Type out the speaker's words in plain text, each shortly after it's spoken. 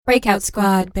Breakout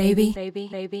Squad, baby. Mid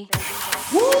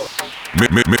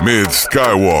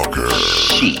Skywalker.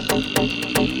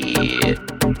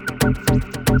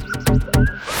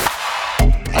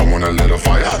 I want a little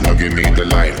fire, now give me the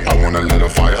light. I want a little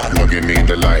fire, now give me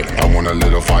the light. I want a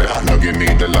little fire, now give me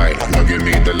the light. Now give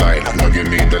me the light, now give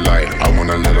me the light. I want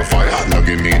a little fire, now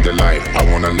give me the light. I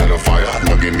want a little fire,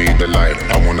 now give me the light.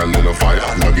 I want a little fire,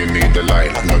 now give me the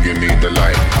light. Now give me the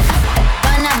light.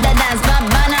 Burn up the dance,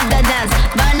 burn up the dance,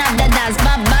 burn up the dance,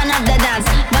 burn up the dance,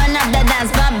 burn up the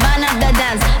dance, burn up the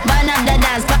dance, burn up the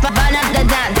dance, burn up the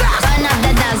dance, burn up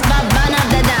the dance, burn up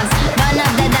the dance, burn up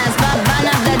the dance, burn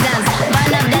up the dance,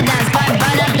 burn up the dance,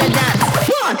 burn up the dance.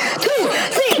 1, 2,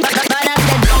 3, burn up the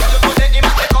dance.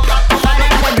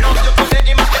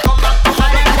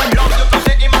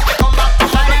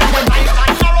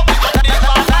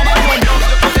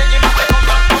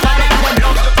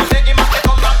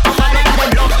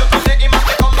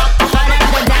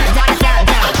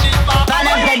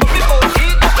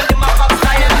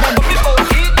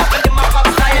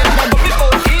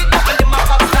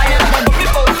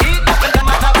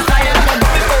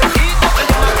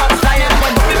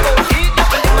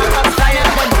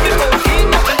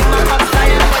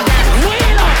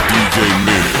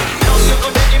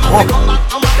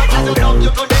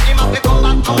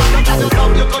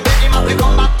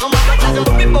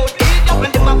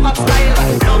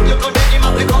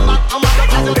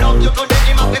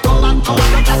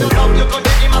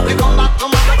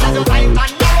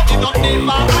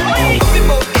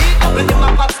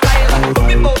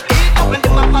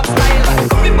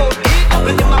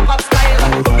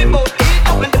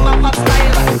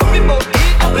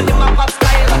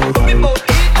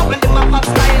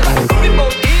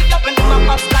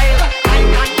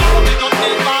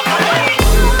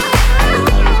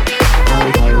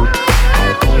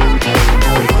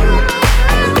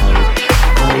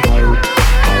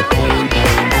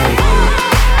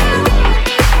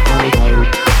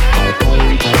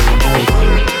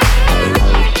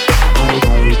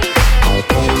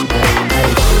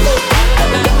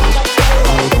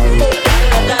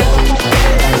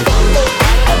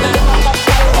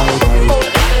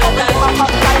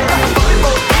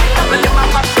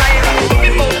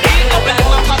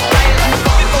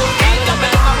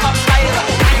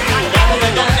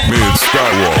 Mid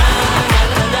Skywalker.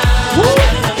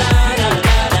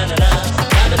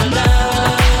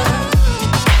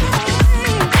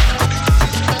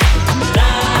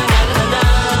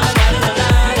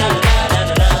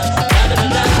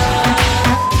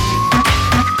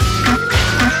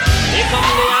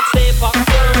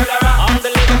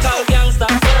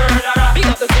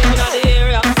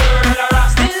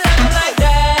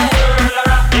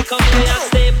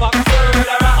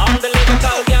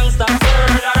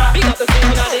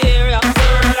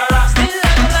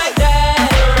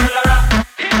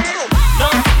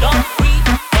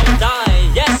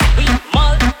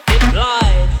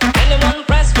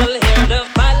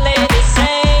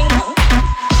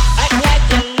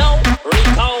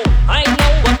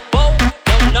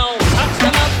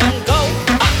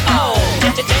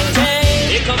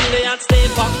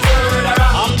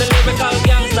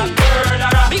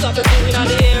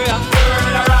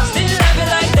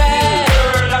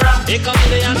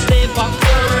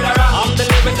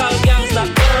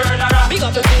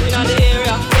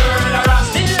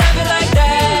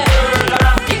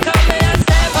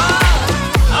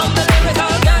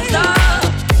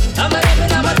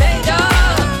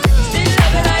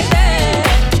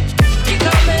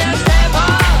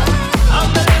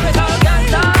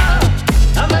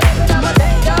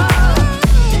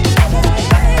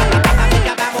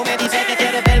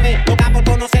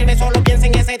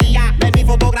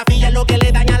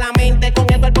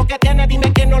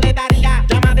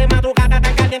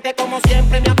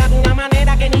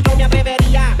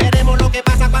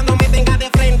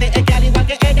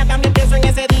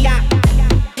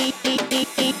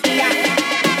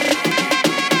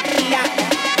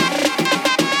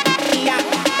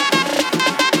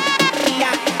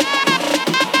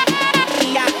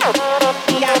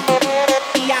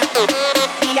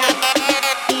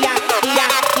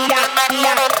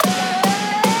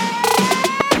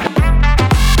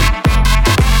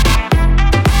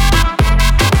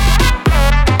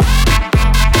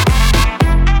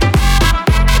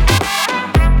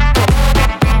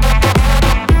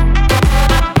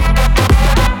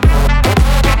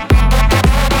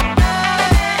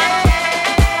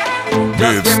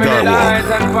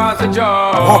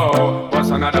 What's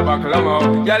another buckle of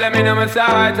more? Yeah, let me know my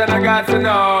sides and I got to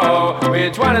know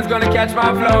which one is gonna catch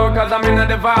my flow. Cause I'm in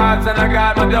the vibes and I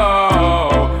got my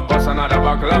dough. What's another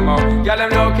buckle of more? Girl,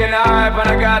 I'm looking hype and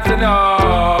I got to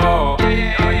know.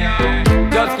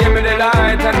 Just give me the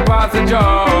light and pass the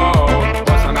joke.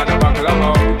 What's another buckle of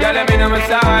more? Girl, I'm in on my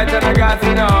side and I got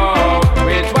to know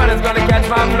which one is gonna catch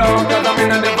my flow. Cause I'm in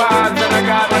on the vibes and I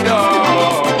got my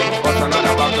dough. What's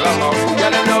another buckle of more?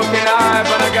 Girl, I'm looking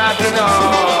hype and I got to know.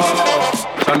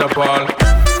 Thunderball.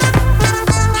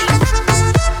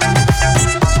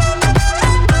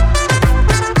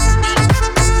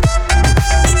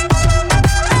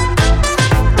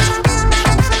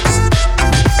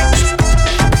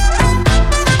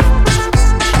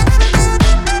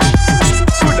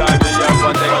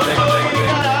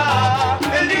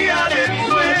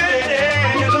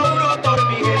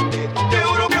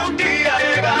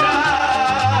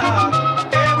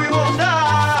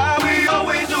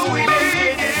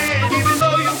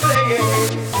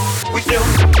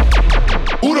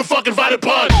 Invited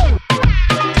pun.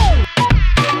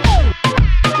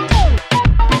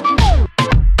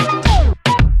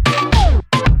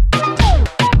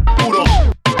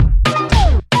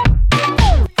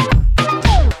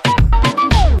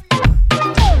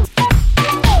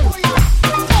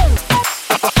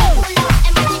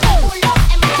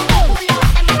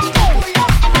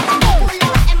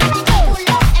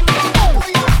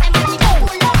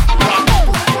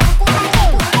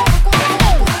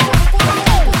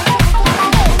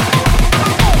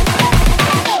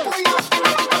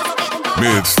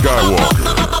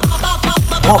 Skywalker.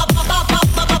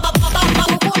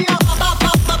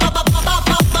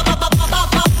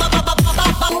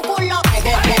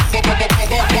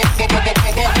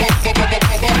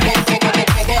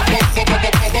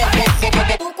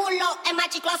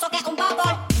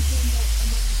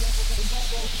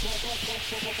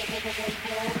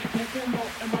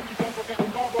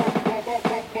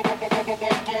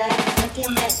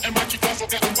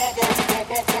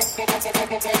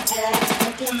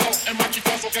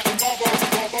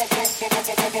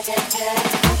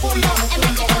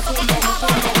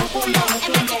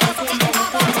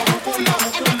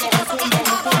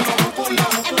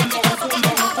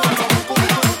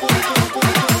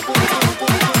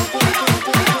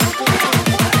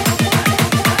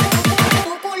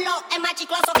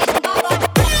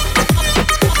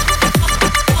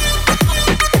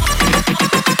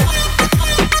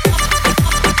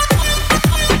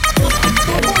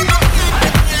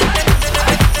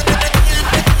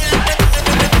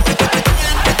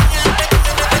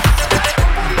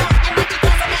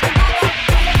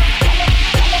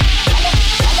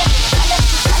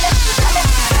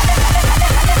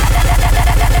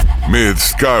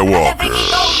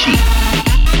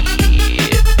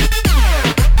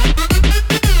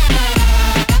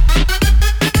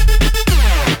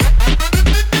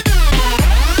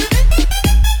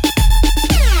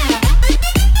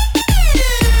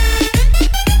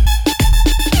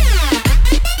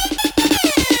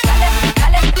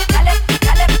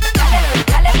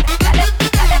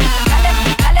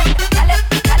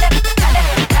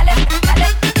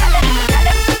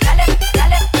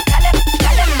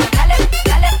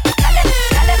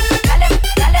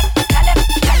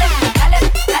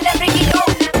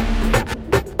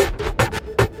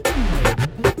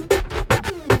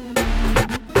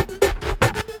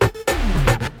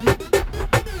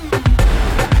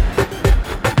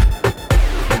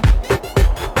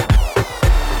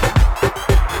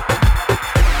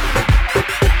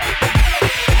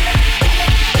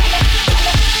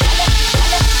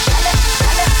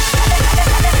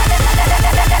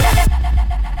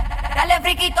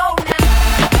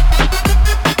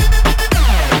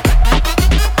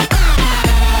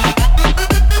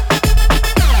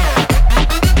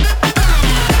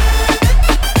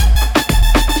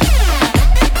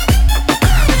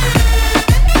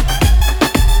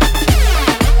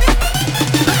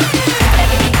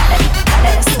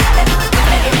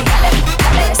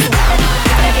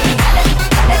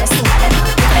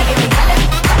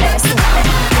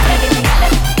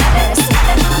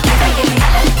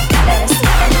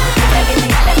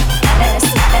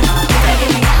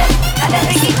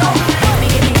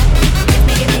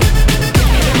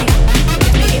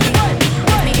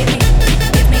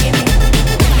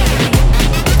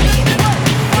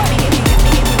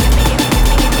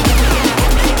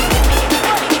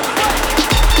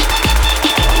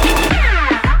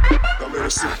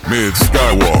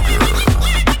 Skywalker.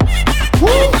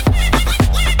 Woo!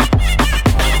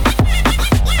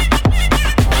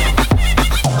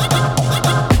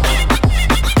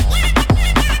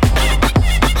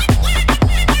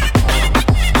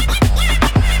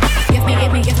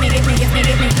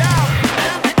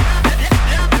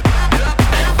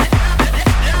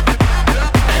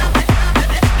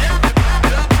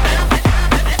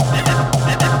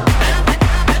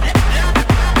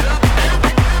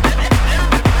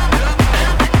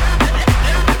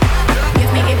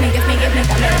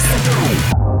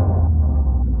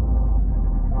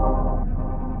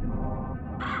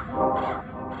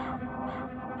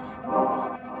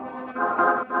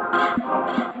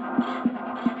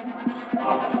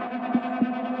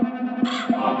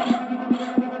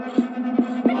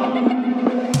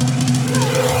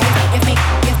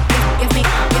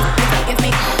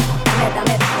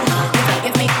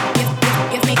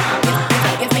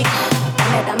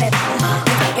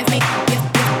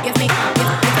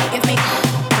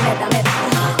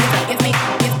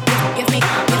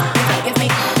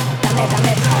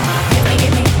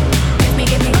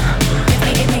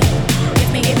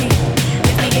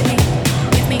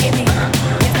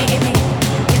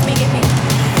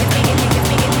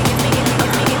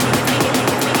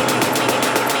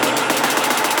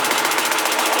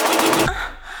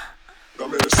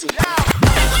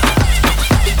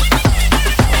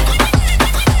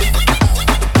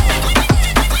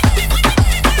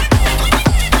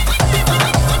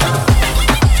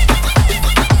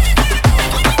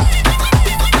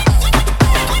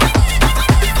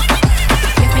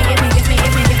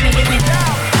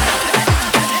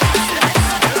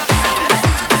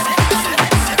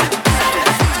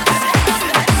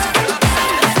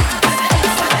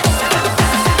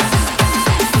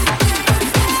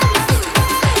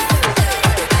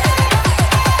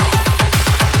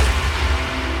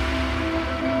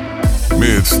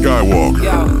 Skywalker.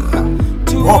 Yo,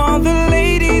 to all the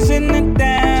ladies in the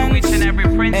dance, to each and every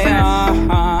princess.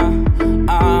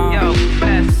 Yo,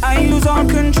 best. I lose all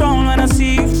control when I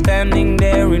see you standing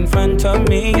there in front of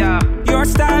me. Yeah. Your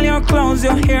style, your clothes,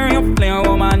 your hair, your flair,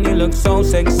 woman, you look so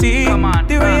sexy. Come on,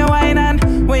 the way you whine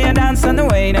and way you dance and the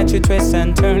way that you twist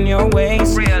and turn your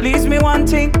waist. Real. Leaves me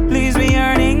wanting, leaves me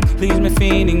yearning, leaves me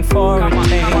feeling for Come a on,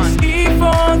 taste. come on.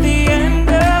 Before the end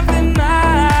of the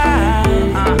night,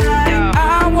 yeah.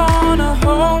 I wanna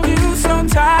hold you so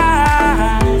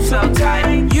tight, So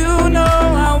tight. You know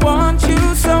I want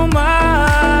you so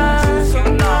much, You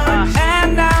know,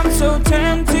 and I'm so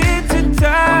tempted to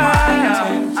touch.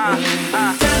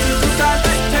 Tempted to touch,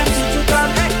 tempted to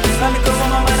touch. A little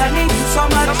woman, man, I need you so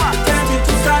much. Come on. Tempted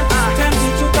to touch,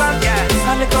 tempted to touch. Yeah.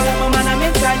 A little woman, man, I'm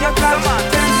inside your clutch. Come on.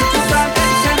 Tempted to touch,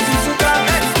 tempted to touch.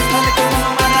 A little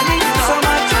woman, man, I need you so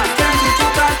much. Tempted to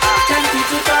touch, tempted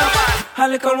to touch. A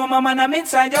little woman, man, I'm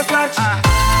inside your clutch.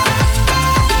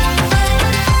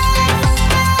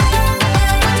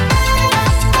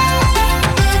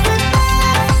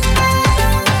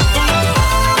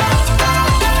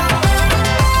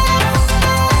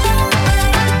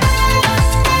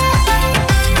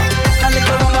 A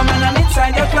little woman, man, I'm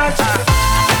inside your clutch.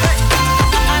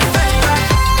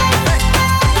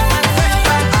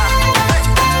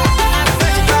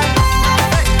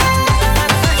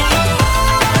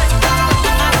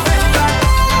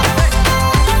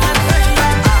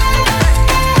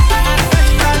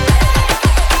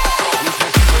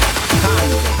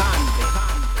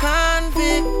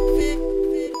 Convict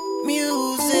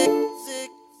music,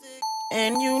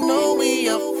 and you know we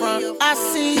up front. I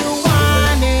see you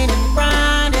whining and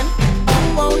grinding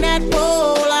up on that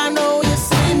pole. I know you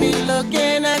see me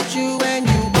looking at you, and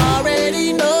you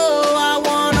already know I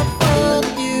wanna fuck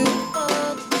you.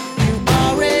 You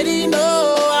already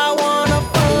know I wanna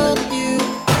fuck you.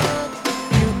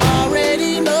 You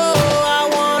already know I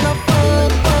wanna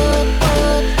fuck, fuck,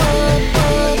 fuck,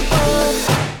 fuck, fuck, fuck.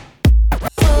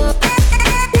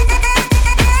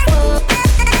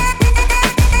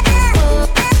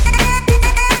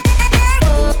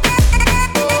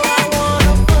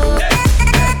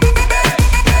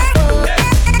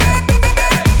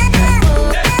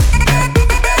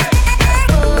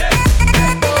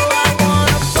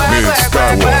 Mid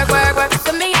Skywalker.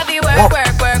 To me, I be work,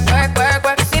 work, work, work, work,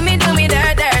 work. See me do me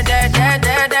dirt, dirt, dirt, dirt,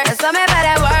 dirt, dirt. And so me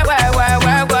better work, work, work,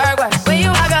 work, work, work. When you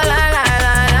walk a line, line,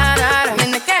 line, line, line. I'm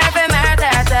in the cafe, man,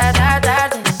 ta, ta, ta, ta,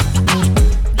 ta.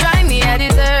 Drive me at the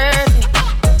 30.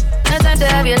 No time to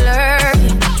have you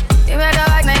lurking. You make a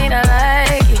like, now you don't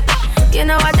like it. You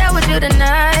know I dealt with you the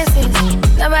nicest.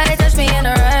 Nobody touched me in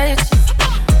a righteous.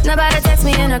 Nobody text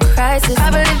me in a crisis. I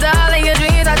believed all in your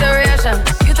dreams are duration.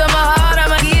 You took my heart,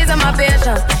 I'm a keys, and my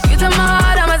patience. You took my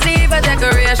heart, I'm a seed for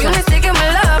decoration. You been sticking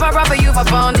with love, I brought for you for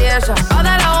foundation. All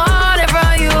that I wanted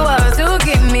from you was to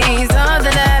give me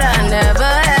something that I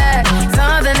never had,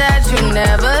 something that you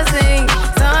never seen,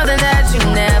 something that you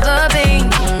never been.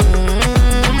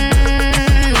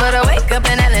 But I wake up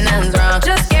and nothing's wrong.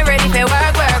 Just get ready for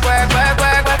work, work, work, work,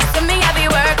 work, work. To me, I be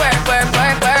work, work, work,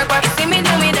 work, work, work. You see me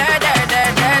do me dirt, dirt,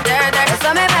 dirt, dirt, dirt, dirt.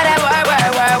 So me better work, work,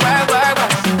 work, work, work,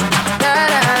 work. Da, da,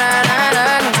 da, da, da,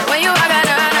 da. When you walk out,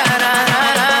 da, da, da, da,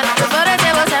 da. Before the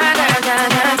table turn, turn, turn,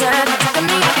 turn, turn. To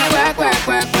me, I be work, work,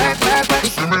 work, work, work,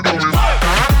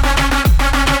 work.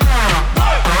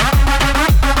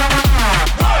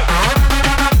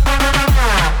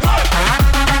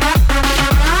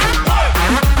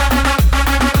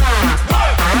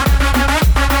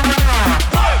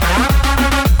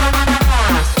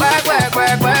 Work, work,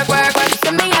 work, work, work, work.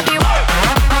 To me, I be work,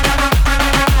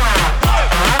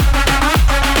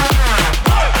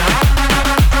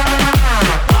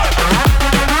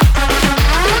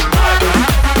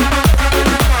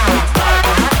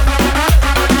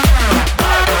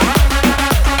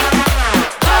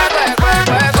 work, work,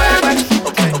 work, work, work.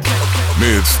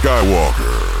 Mid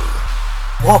Skywalker.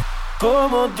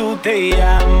 ¿Cómo tú te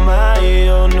llamas?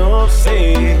 Yo no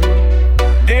sé.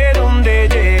 ¿De dónde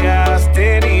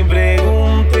llegaste? Ni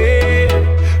pregunté.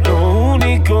 Lo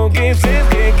único que sé es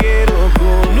que quiero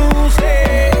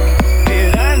conocer.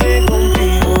 Quedarme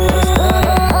contigo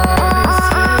hasta amanecer.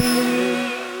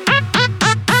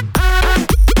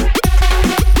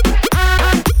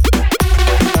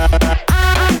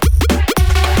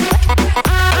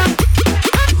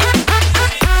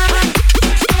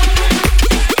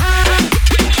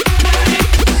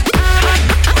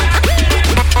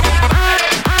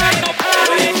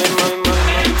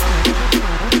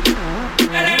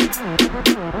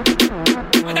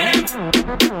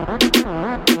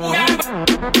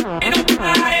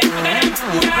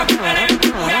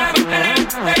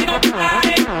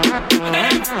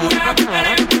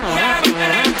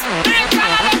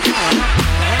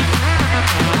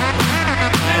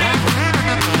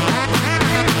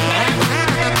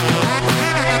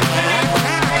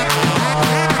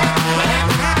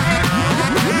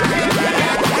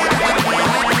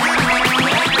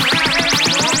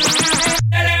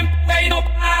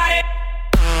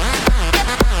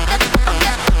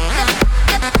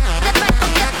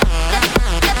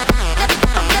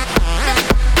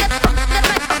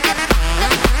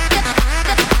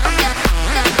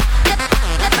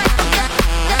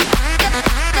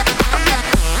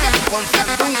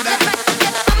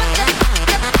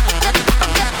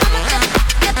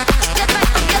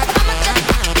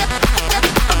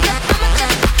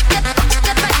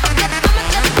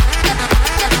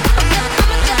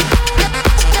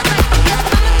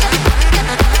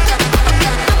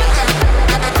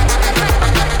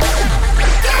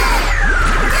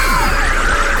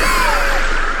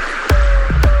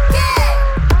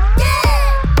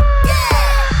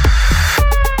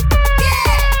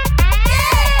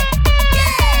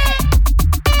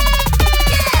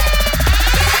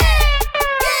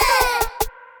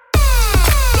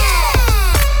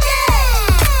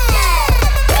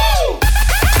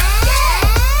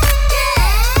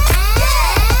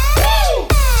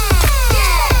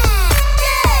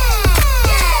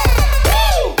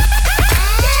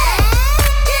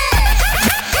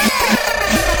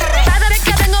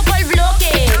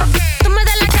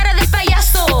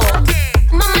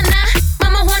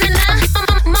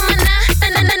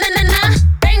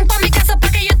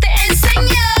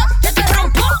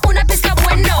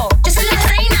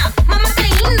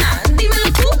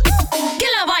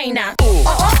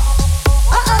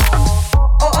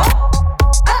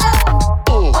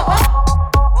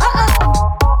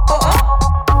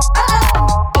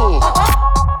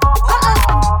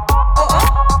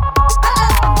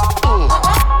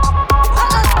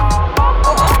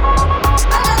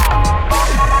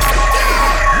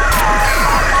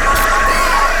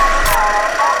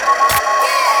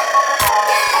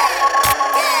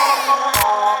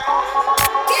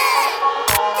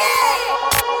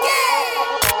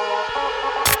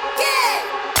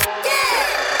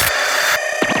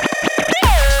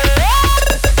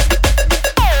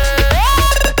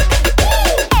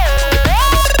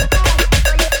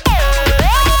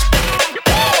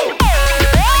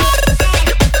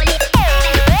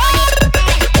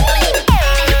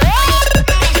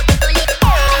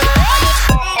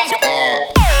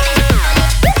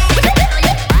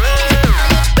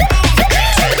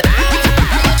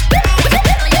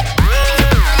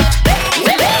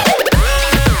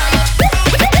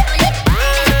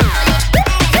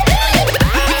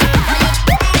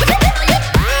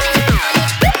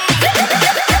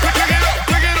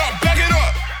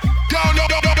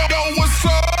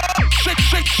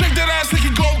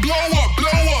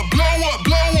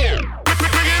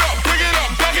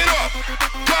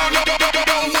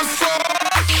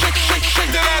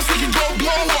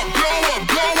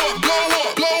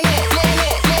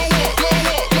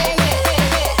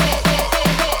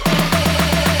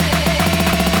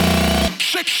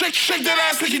 Shake that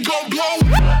ass like you gon' blow.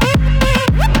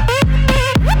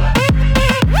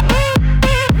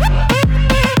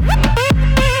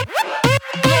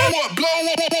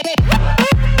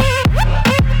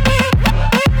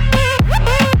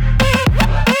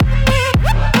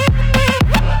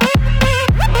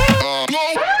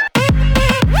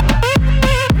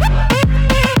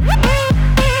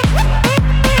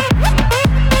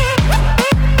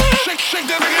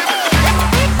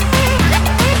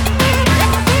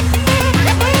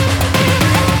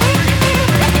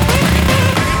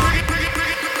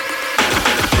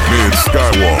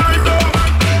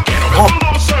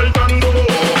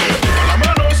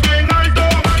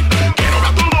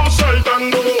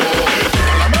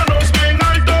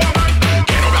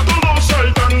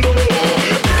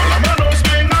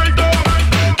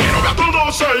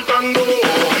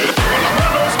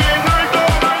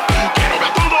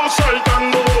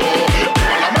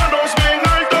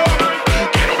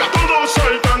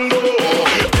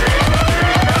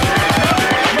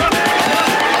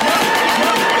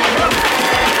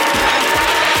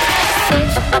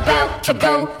 To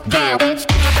go down.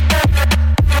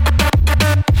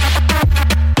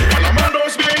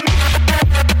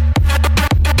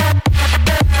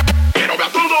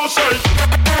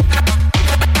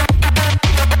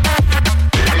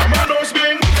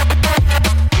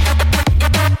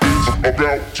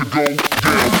 About to go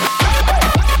down.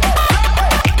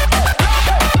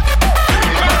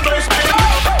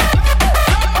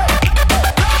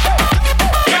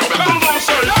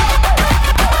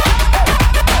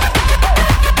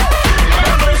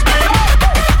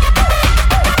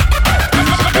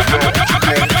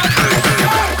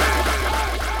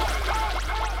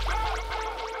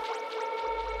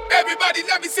 Everybody,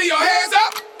 let me see your hands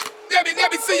up. Let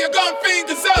me see your gun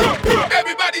fingers up.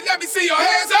 Everybody, let me see your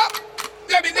hands up.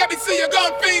 Let me see your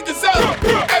gun fingers up.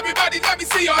 Everybody, let me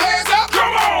see your hands up.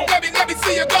 Come on. Let me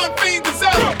see your gun fingers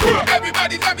up.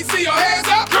 Everybody, let me see your hands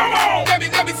up. Come on. Let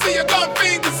me see your gun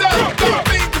fingers up. Gun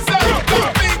fingers up.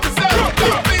 Gun fingers up.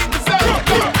 Gun fingers up.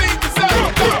 Gun fingers up. Gun fingers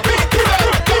up. Gun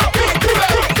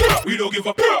fingers up. We don't give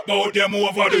a fuck about them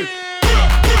over there.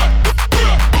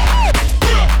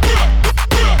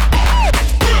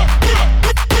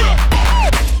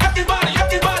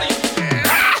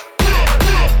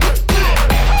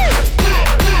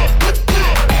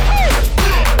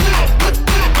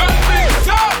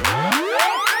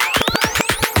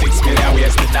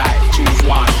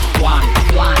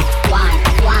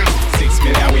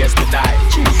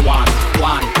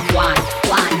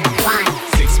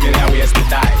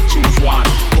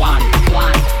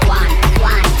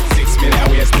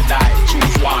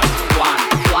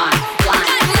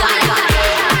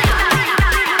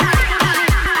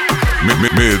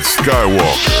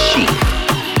 Skywalker.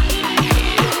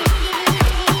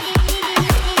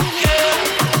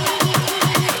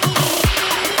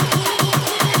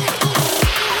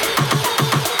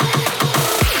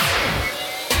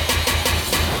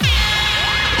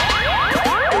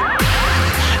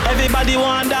 Everybody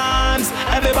want dance,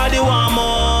 everybody want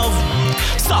move.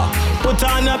 So, put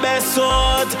on your best suit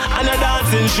and your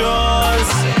dancing shoes.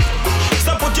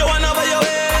 So put your one over your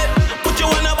head, put your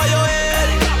one over your head.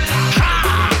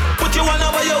 Ha! Put your one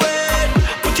over your head,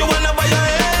 put your one over your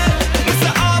head. Mr.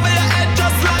 Over your head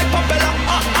just like propeller,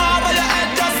 over your head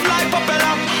just like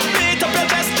propeller. Beat up your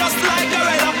chest just like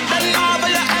gorilla, then over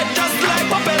your head just like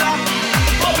propeller.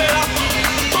 Propeller,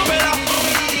 propeller,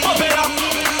 propeller,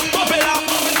 propeller.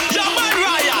 Your man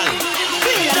Ryan,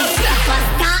 just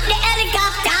Stop the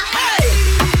helicopter. hey.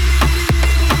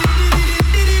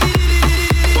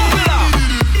 Propeller.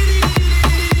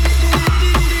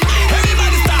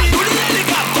 Everybody start do the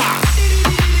helicopter.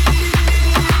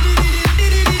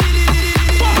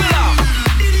 Propeller.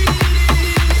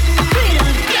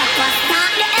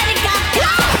 Stop the helicopter.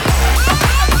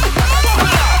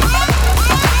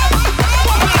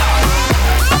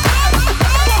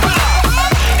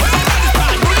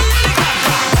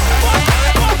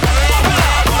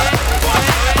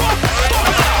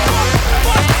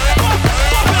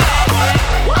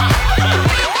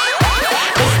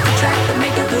 Track that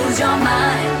make you lose your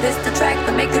mind. This the track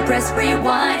that make you press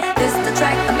rewind. This the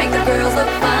track that make the girls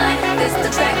look fine. This the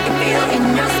track you feel in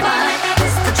your spine.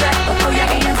 This the track that throw your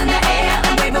hands in the air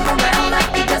and wave them around like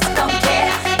you just don't care.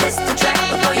 This the track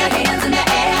that throw your hands in the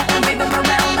air and wave them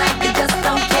around like you just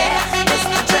don't care. This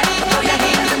the track that throw your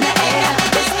hands in the air.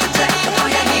 This the track that throw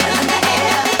your hands in the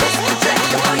air. This the track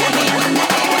that throw your hands in the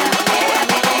air.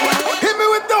 Hit me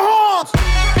with the horns.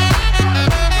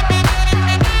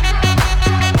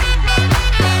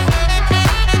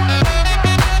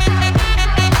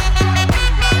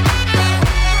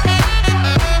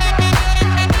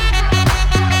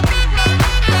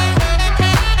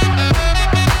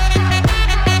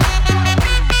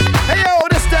 Hey yo,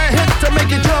 this that hit to make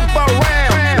you jump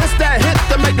around. This that hit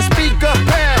to make the speaker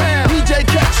pound. DJ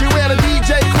catch you at a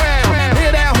DJ crown.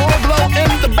 Hear that horn blow in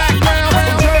the background.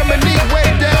 From Germany way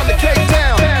down to Cape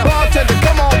Town. Bartender,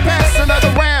 come on, pass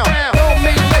another round. Don't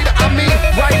mean later, I mean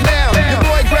right now. Your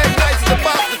boy Greg Nice is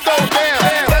about to throw down.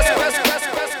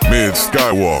 Mid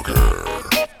Skywalker.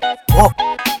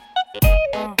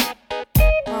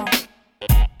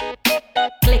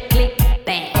 Click, click,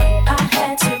 bang. I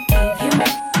had to leave you.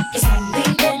 It's only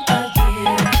been a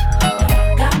year.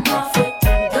 Got my foot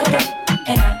through the door,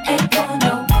 and I ain't going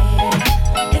nowhere.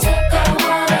 It took a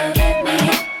while to get me,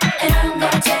 and I'm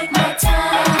gonna take my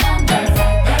time. Gonna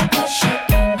find that push it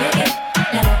when you get.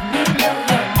 Now let me blow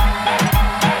your mind.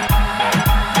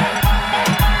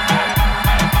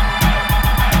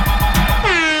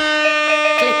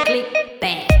 Click, click,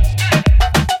 bang.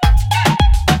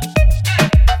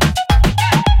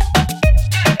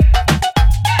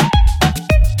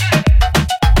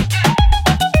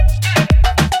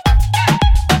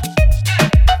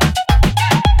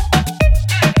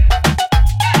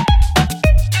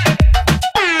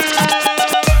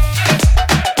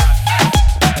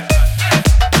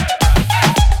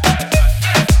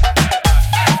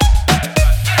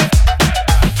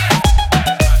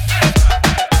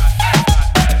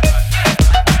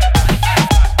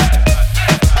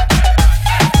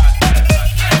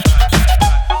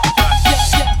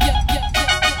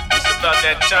 About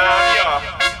that time, y'all.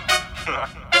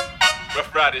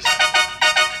 Rough Riders.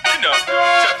 You know,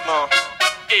 Teflon.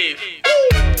 Eve.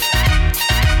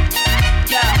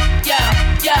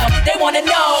 They wanna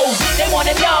know, they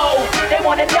wanna know, they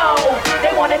wanna know,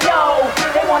 they wanna know,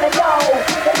 they wanna know,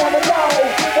 they wanna know,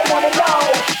 they wanna know,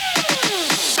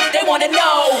 they wanna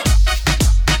know.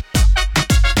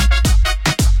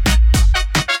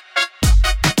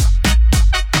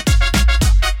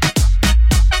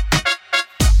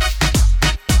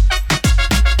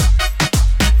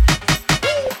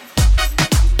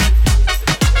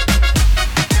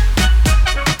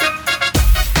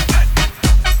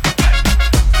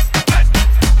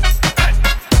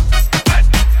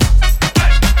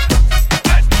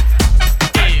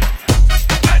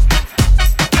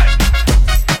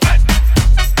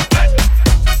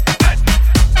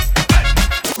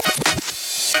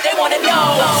 They wanna know.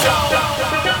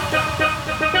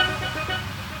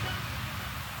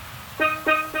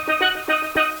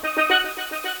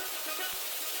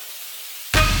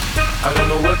 I don't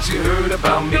know what you heard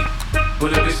about me,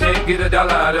 but a bitch can't get a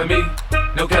dollar out of me.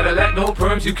 No Cadillac, no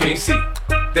perms, you can't see.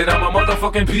 Then I'm a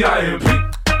motherfucking PIMP.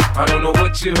 I don't know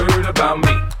what you heard about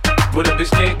me, but a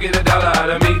bitch can't get a dollar out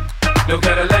of me.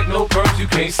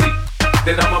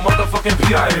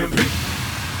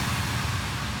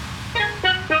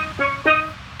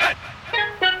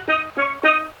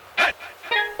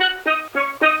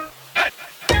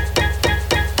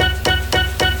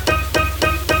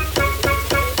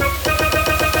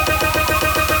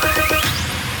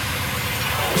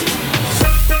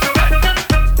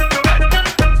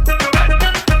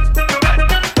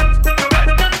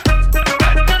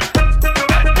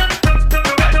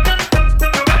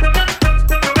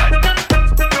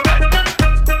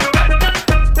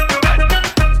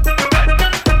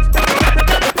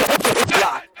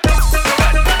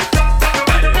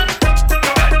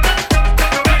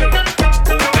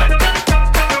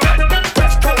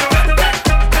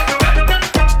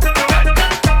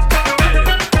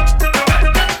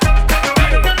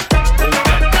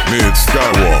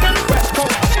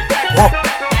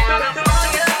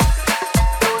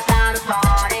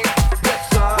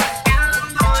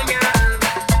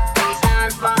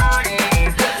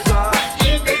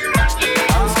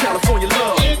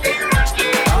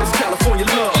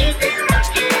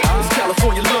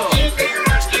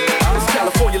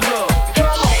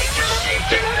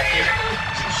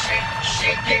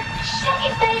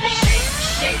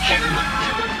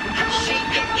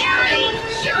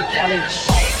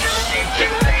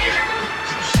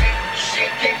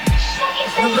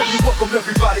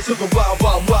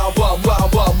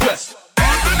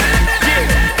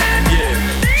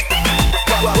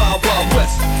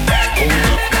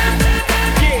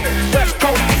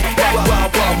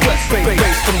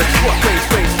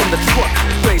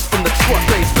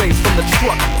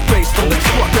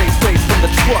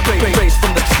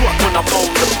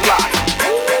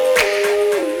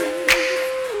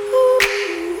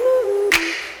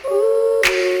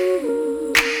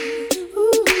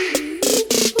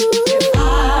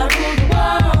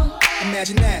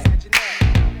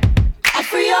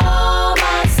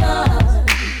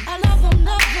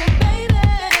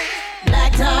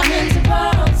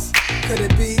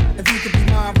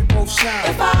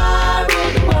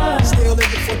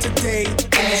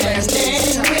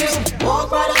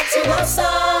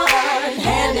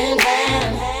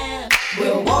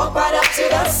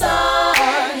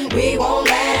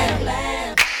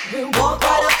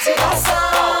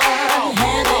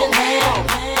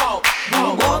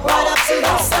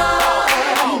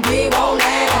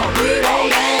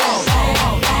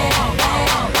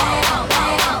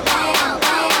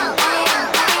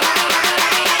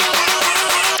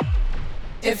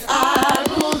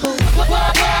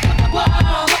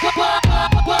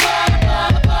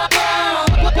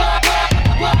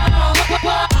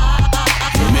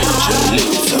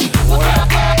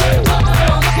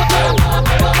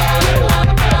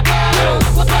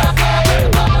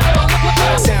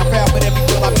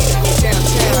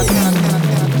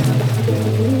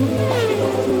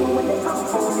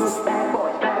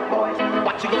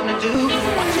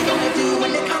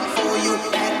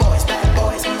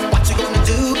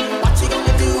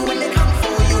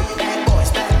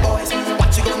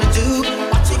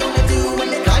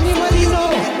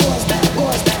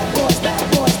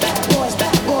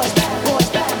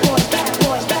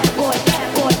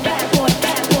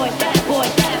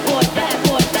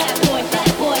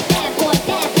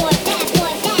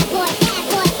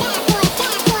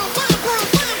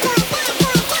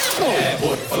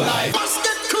 Airport for life.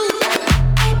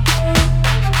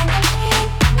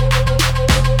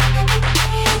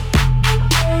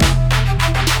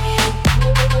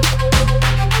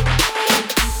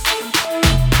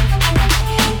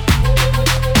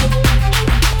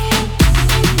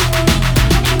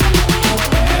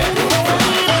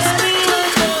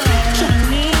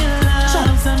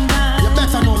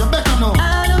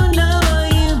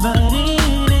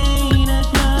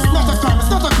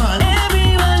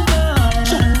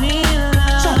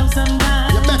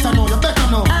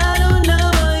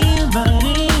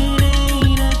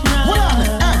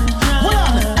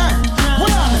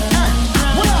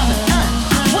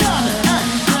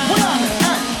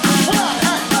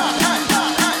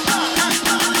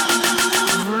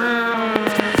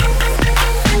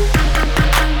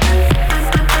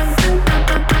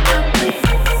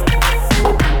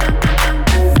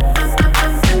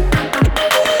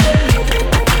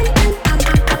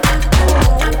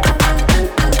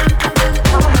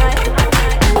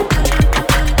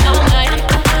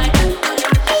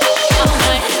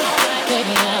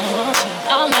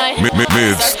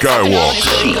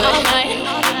 Skywalker. All night,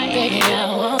 baby, I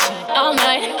want you. All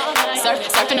night,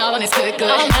 surfing all on this good.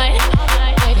 All night,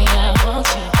 baby, I want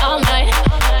you. All night,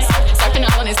 surfing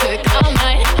all on this good. All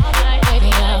night, baby,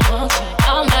 I want you.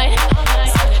 All night,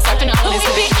 surfing all on this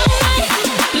good.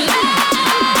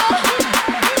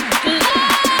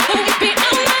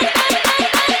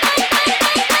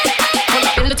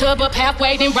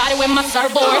 halfway, then ride it with my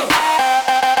surfboard.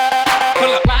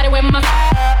 Ride it with my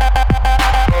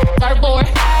surfboard.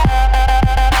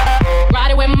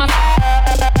 Ride it with my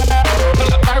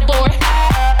surfboard.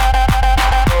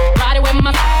 Ride it with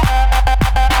my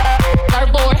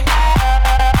surfboard.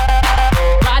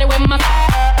 Ride it with my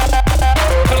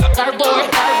surfboard.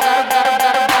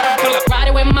 Ride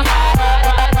it with my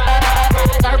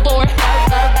surfboard.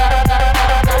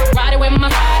 Ride it with my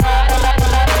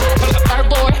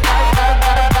surfboard.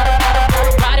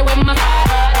 Ride it with my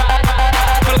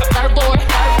surfboard.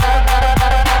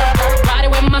 Ride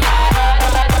it with my.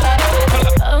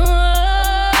 Oh,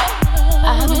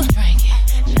 I've been drinking,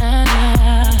 nah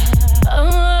nah.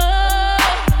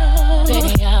 Oh,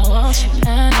 baby, I want you,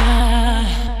 nah nah.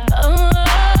 Oh,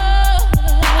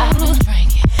 I've been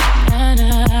drinking, nah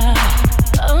nah.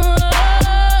 Oh,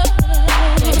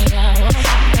 baby, I want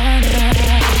you, nah nah.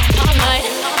 All night,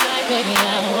 baby, I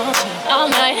want you. All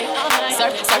night,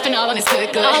 surfing all on this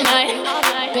good. All night,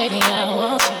 baby, I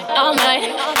want you. All night,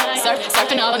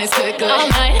 surfing all on this good. All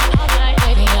night,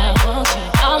 baby, I want you.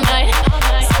 All night,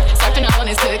 surfing all on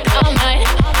this good. All night,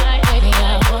 baby, I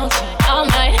want you. All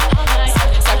night,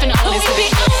 surfing all on this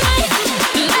good.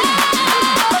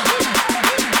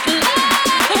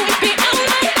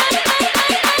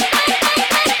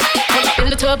 In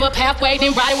the tub up halfway,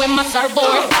 then ride it with my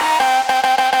surfboard.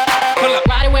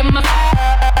 Ride it with my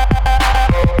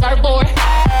surfboard.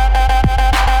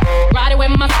 Ride it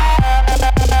with my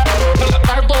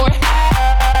surfboard.